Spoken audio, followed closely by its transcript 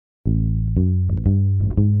Good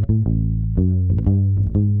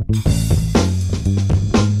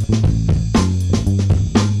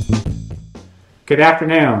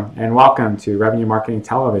afternoon and welcome to Revenue Marketing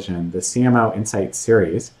Television, the CMO Insights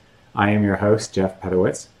series. I am your host, Jeff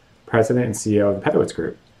Pedowitz, President and CEO of the Pedowitz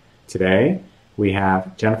Group. Today, we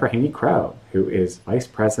have Jennifer Haney-Crow, who is Vice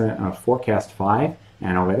President of Forecast5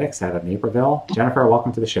 Analytics out of Naperville. Jennifer,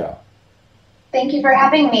 welcome to the show. Thank you for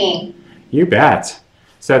having me. You bet.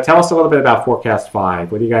 So tell us a little bit about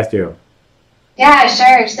Forecast5. What do you guys do? Yeah,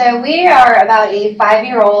 sure. So we are about a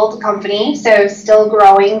 5-year-old company, so still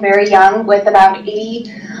growing, very young, with about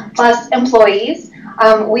 80 plus employees.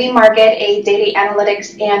 We market a data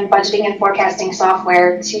analytics and budgeting and forecasting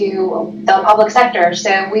software to the public sector.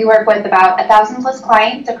 So we work with about 1,000 plus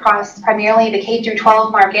clients across primarily the K through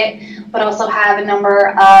 12 market, but also have a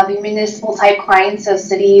number of municipal type clients, so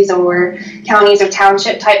cities or counties or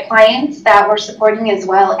township type clients that we're supporting, as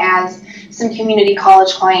well as some community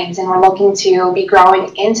college clients, and we're looking to be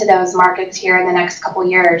growing into those markets here in the next couple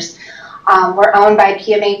years. We're owned by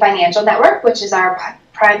PMA Financial Network, which is our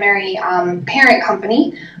primary parent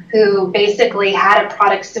company, who basically had a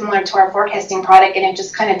product similar to our forecasting product, and it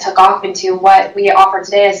just kind of took off into what we offer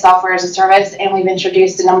today as software as a service, and we've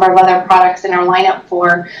introduced a number of other products in our lineup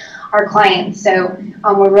for our clients. So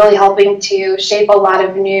we're really helping to shape a lot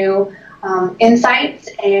of new insights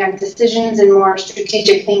and decisions and more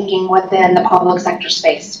strategic thinking within the public sector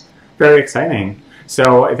space. Very exciting.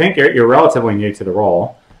 So I think you're relatively new to the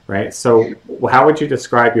role, right? So how would you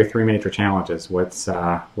describe your 3 major challenges? What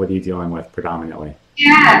are you dealing with predominantly?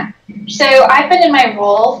 Yeah, so I've been in my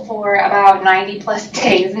role for about 90 plus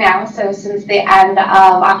days now, so since the end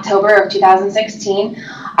of October of 2016.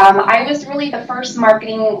 I was really the first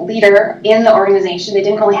marketing leader in the organization. They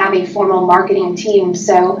didn't really have a formal marketing team,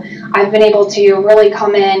 so I've been able to really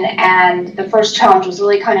come in, and the first challenge was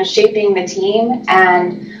really kind of shaping the team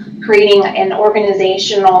and creating an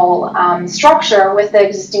organizational structure with the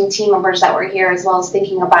existing team members that were here, as well as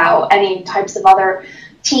thinking about any types of other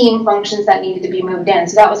team functions that needed to be moved in.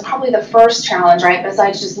 So that was probably the first challenge, right?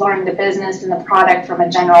 Besides just learning the business and the product from a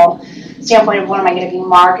general standpoint of what am I going to be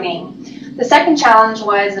marketing. The second challenge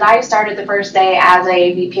was that I started the first day as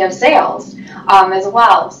a VP of sales as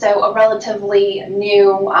well. So a relatively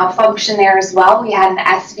new function there as well. We had an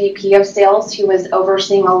SVP of sales who was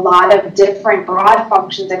overseeing a lot of different broad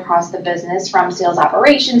functions across the business, from sales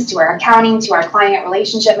operations to our accounting to our client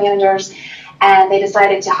relationship managers. And they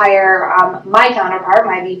decided to hire my counterpart,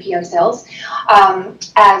 my VP of sales,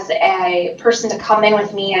 as a person to come in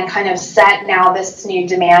with me and kind of set now this new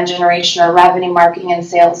demand generation or revenue marketing and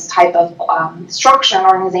sales type of structure and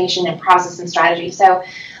organization and process and strategy. So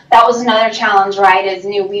that was another challenge, right, is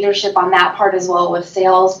new leadership on that part as well with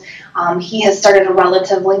sales. He has started a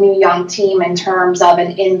relatively new young team in terms of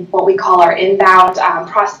what we call our inbound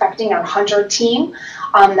prospecting, our hunter team.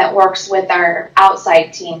 That works with our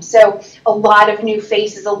outside team. So a lot of new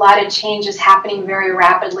faces, a lot of changes happening very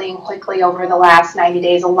rapidly and quickly over the last 90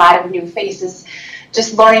 days, a lot of new faces,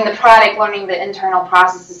 just learning the product, learning the internal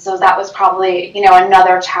processes. So that was probably,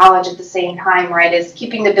 another challenge at the same time, right, is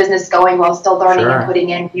keeping the business going while still learning and putting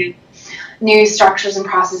in new structures and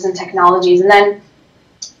processes and technologies. And then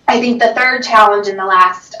I think the third challenge in the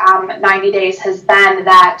last 90 days has been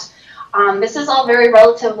that this is all very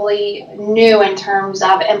relatively new in terms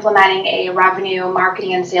of implementing a revenue,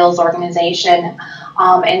 marketing, and sales organization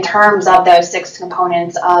in terms of those 6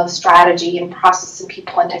 components of strategy and process and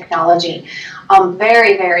people and technology.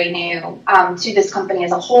 Very, very new to this company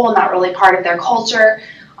as a whole, not really part of their culture.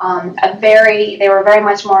 They were very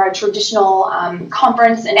much more a traditional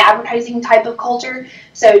conference and advertising type of culture.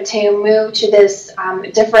 So to move to this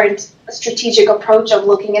different strategic approach of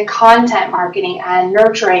looking at content marketing and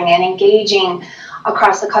nurturing and engaging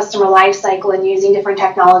across the customer life cycle and using different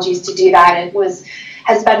technologies to do that,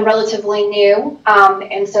 has been relatively new.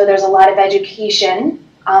 And so there's a lot of education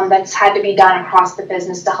that's had to be done across the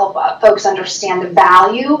business to help folks understand the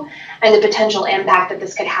value and the potential impact that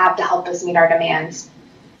this could have to help us meet our demands.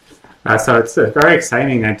 So it's very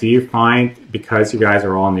exciting. Now, do you find, because you guys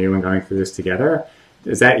are all new and going through this together,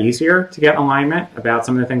 is that easier to get alignment about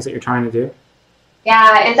some of the things that you're trying to do?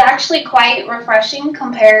 Yeah, it's actually quite refreshing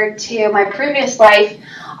compared to my previous life,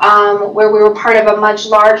 where we were part of a much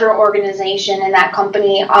larger organization in that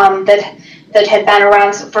company that had been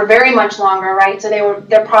around for very much longer, right? So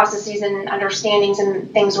their processes and understandings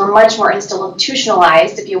and things were much more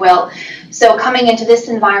institutionalized, if you will. So coming into this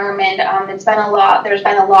environment, there's been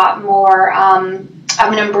a lot more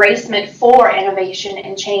of an embracement for innovation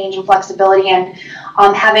and change and flexibility, and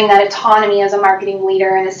having that autonomy as a marketing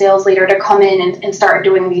leader and a sales leader to come in and start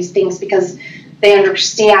doing these things, because they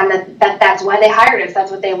understand that's why they hired us. That's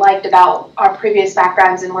what they liked about our previous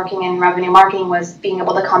backgrounds in working in revenue marketing, was being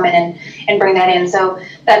able to come in and bring that in. So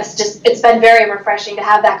it's been very refreshing to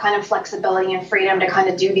have that kind of flexibility and freedom to kind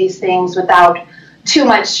of do these things without too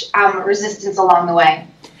much resistance along the way.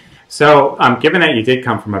 So given that you did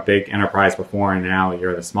come from a big enterprise before and now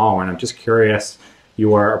you're the small one, I'm just curious,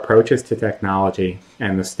 your approaches to technology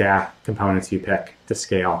and the staff components you pick to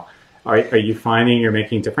scale. Are you finding you're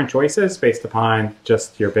making different choices based upon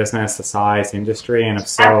just your business, the size, industry, and if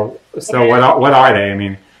so, what are they? I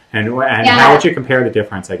mean, and how would you compare the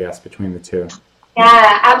difference, I guess, between the two?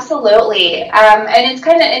 Yeah, absolutely. And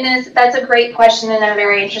it's that's a great question and a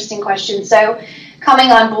very interesting question. So,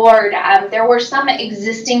 coming on board, there were some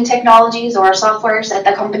existing technologies or softwares that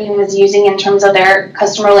the company was using in terms of their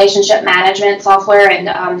customer relationship management software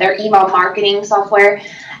and their email marketing software.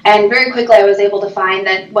 And very quickly, I was able to find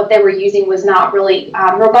that what they were using was not really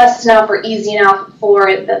robust enough or easy enough for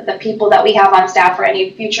the people that we have on staff or any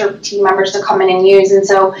future team members to come in and use. And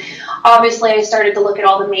so, obviously, I started to look at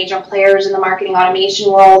all the major players in the marketing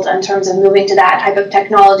automation world in terms of moving to that type of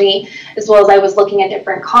technology, as well as I was looking at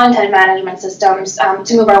different content management systems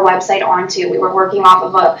to move our website onto. We were working off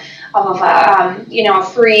of a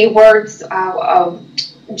free Words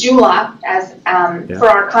Joomla as for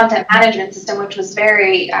our content management system, which was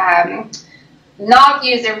very not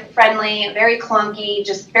user friendly, very clunky,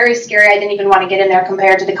 just very scary. I didn't even want to get in there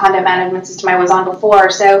compared to the content management system I was on before.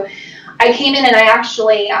 So I came in and I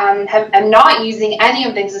actually am not using any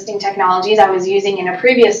of the existing technologies I was using in a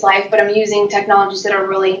previous life, but I'm using technologies that are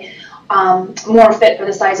really more fit for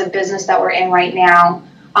the size of business that we're in right now.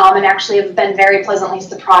 And actually have been very pleasantly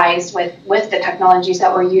surprised with the technologies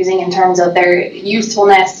that we're using in terms of their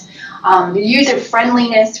usefulness, the user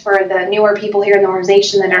friendliness for the newer people here in the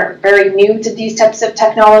organization that are very new to these types of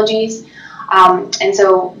technologies. And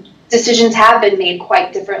so decisions have been made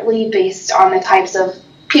quite differently based on the types of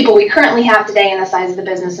people we currently have today and the size of the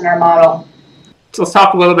business in our model. So let's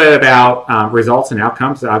talk a little bit about results and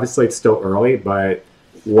outcomes. Obviously, it's still early, but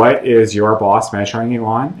what is your boss measuring you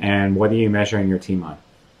on, and what are you measuring your team on?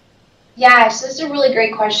 Yeah, so this is a really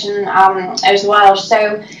great question as well.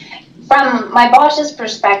 So from my boss's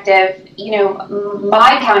perspective,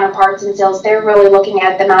 my counterparts in sales, they're really looking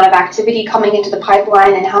at the amount of activity coming into the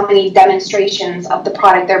pipeline and how many demonstrations of the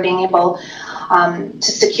product they're being able to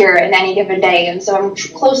secure in any given day. And so I'm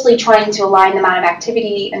closely trying to align the amount of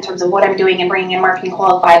activity in terms of what I'm doing and bringing in marketing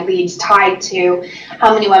qualified leads tied to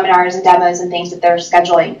how many webinars and demos and things that they're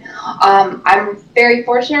scheduling. I'm very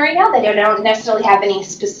fortunate right now that I don't necessarily have any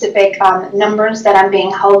specific numbers that I'm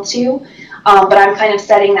being held to, but I'm kind of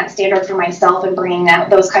setting that standard for myself and bringing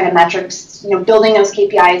those kind of metrics, building those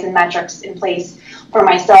KPIs and metrics in place for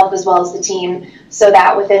myself as well as the team, so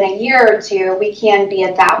that within a year or two, we can be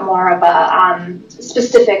at that more of a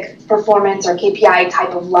specific performance or KPI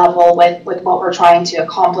type of level with what we're trying to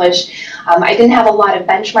accomplish. I didn't have a lot of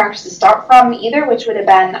benchmarks to start from either, which would have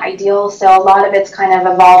been ideal. So a lot of it's kind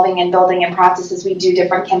of evolving and building in processes. We do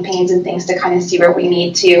different campaigns and things to kind of see where we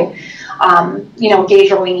need to,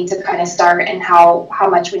 gauge where we need to kind of start and how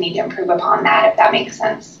much we need to improve upon that, if that makes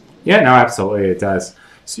sense. Yeah, no, absolutely, it does.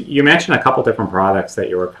 So you mentioned a couple different products that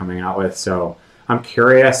you were coming out with. So I'm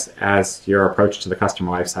curious as your approach to the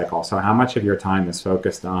customer lifecycle. So how much of your time is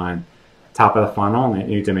focused on top of the funnel and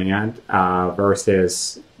new demand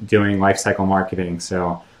versus doing lifecycle marketing?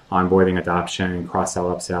 So onboarding, adoption, cross-sell,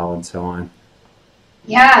 upsell, and so on.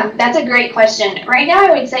 Yeah, that's a great question. Right now,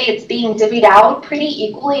 I would say it's being divvied out pretty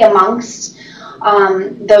equally amongst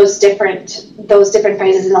those different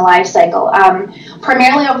phases in the life cycle.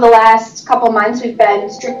 Primarily over the last couple months, we've been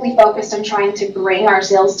strictly focused on trying to bring our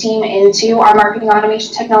sales team into our marketing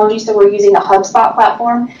automation technology. So we're using the HubSpot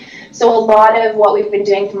platform. So a lot of what we've been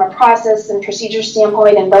doing from a process and procedure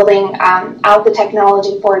standpoint and building out the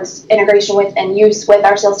technology for its integration with and use with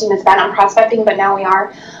our sales team has been on prospecting, but now we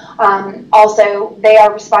are. Also, they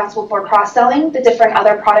are responsible for cross-selling the different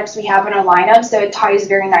other products we have in our lineup, so it ties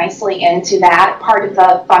very nicely into that part of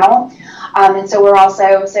the funnel. And so we're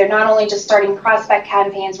also, not only just starting prospect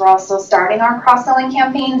campaigns, we're also starting our cross-selling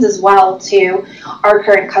campaigns as well to our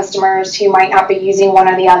current customers who might not be using one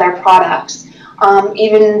or the other products.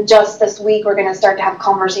 Even just this week, we're going to start to have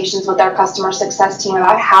conversations with our customer success team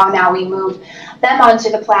about how now we move them onto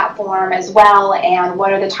the platform as well, and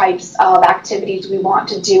what are the types of activities we want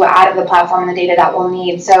to do out of the platform and the data that we'll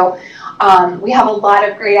need. So we have a lot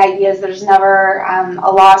of great ideas. There's never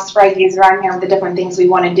a loss for ideas around here of the different things we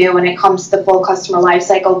want to do when it comes to the full customer life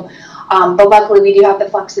cycle. But luckily, we do have the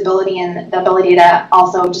flexibility and the ability to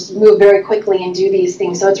also just move very quickly and do these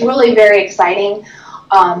things. So it's really very exciting.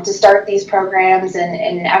 to start these programs,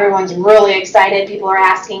 and everyone's really excited. People are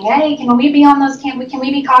asking, hey, can we be on those can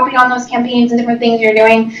we be copied on those campaigns and different things you're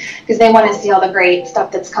doing, because they want to see all the great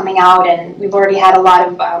stuff that's coming out. And we've already had a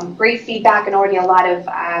lot of great feedback, and already a lot of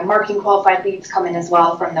marketing qualified leads come in as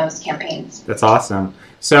well from those campaigns. That's awesome.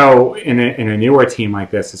 So in a newer team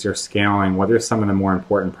like this, as you're scaling, what are some of the more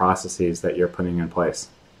important processes that you're putting in place?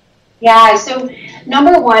 Yeah, so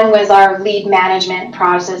number one was our lead management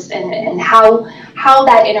process, and how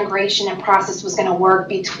that integration and process was going to work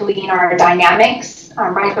between our Dynamics,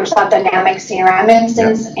 our Microsoft Dynamics CRM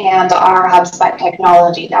instance, and our HubSpot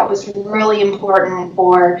technology. That was really important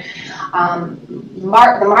for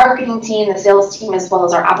the marketing team, the sales team, as well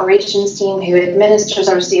as our operations team who administers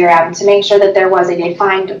our CRM, to make sure that there was a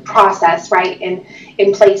defined process, right,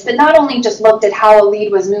 in place that not only just looked at how a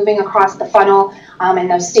lead was moving across the funnel and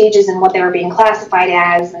those stages and what they were being classified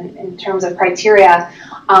as in terms of criteria,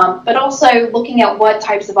 but also looking at what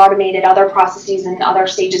types of automated other processes and other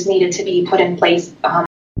stages needed to be put in place